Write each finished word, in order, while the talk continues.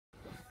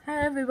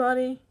Hi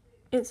everybody,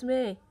 it's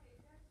me,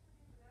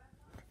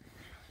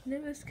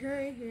 Nimbus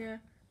Curry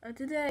here, and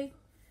today,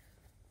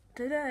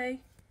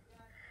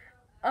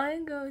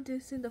 I'm going to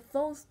sing the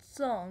full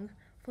song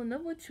from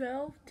number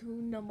 12 to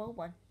number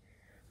 1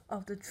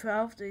 of the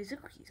 12 Days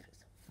of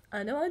Christmas.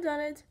 I know I've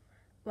done it,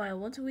 but I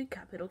want to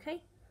recap it,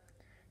 okay?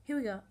 Here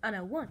we go, and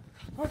I won.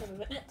 Hold on a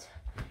minute.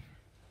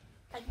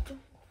 I don't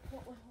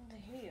want to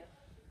hear.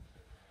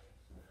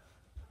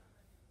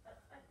 I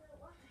don't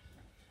want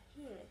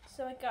to hear it.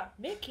 So I got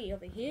Mickey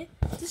over here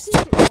to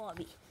sing it for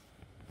me.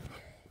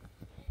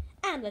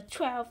 And the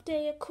 12th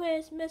day of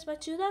Christmas, my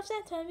true love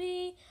sent to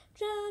me.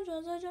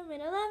 Drums are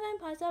drumming, 11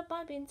 pies are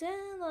piping,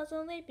 10 lots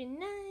on leaping,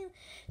 9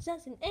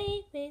 stars and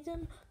 8 maids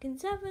and can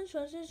 7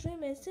 structures, 3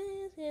 maids,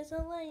 6 here's a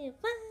line,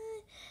 5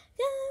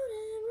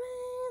 golden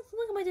rings.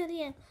 Look at my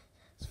daddy end.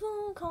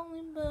 Four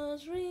calling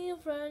birds, 3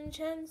 French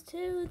hens,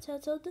 2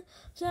 turtle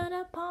doves, and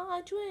a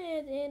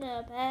partridge in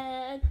a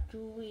pear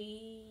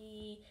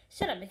tree.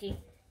 Shut up, Mickey.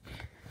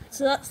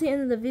 So that's the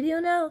end of the video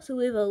now. So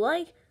leave a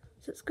like,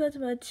 subscribe to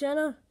my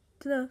channel,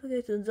 turn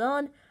notifications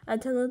on,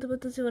 and tell them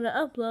to see when I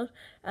upload.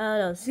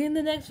 And I'll see you in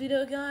the next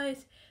video,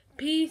 guys.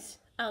 Peace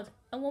out.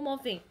 And one more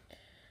thing.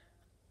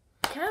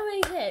 Can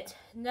we hit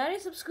 90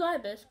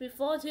 subscribers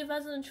before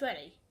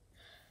 2020?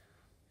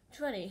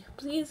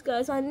 Please,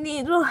 guys, I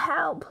need your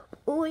help.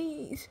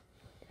 Please.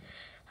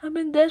 I've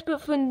been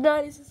desperate for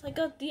 90 since I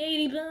got the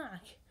 80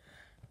 back.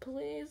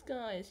 Please,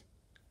 guys.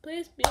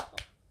 Please be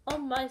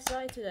on my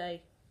side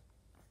today.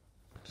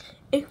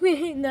 If we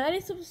hit 90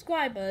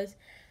 subscribers,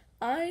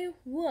 I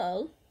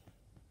will,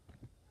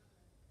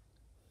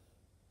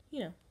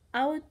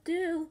 I will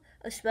do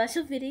a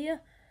special video.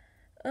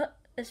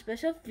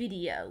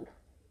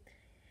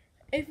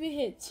 If we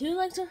hit 2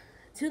 likes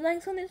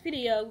on this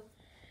video,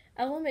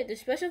 I will make the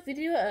special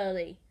video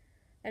early.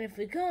 And if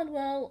we can't,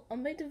 well, I'll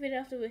make the video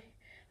after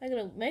I'm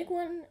gonna make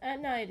one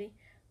at 90,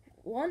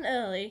 one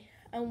early,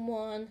 and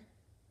one.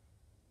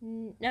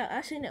 No,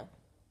 actually no.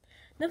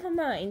 Never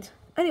mind.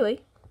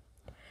 Anyway,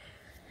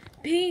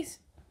 peace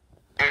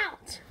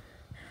out.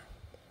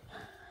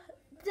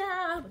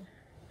 Dab.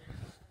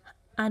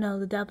 I know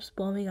the dab's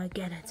bombing, I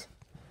get it.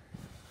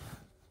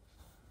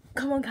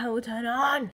 Come on, Kyle, turn on!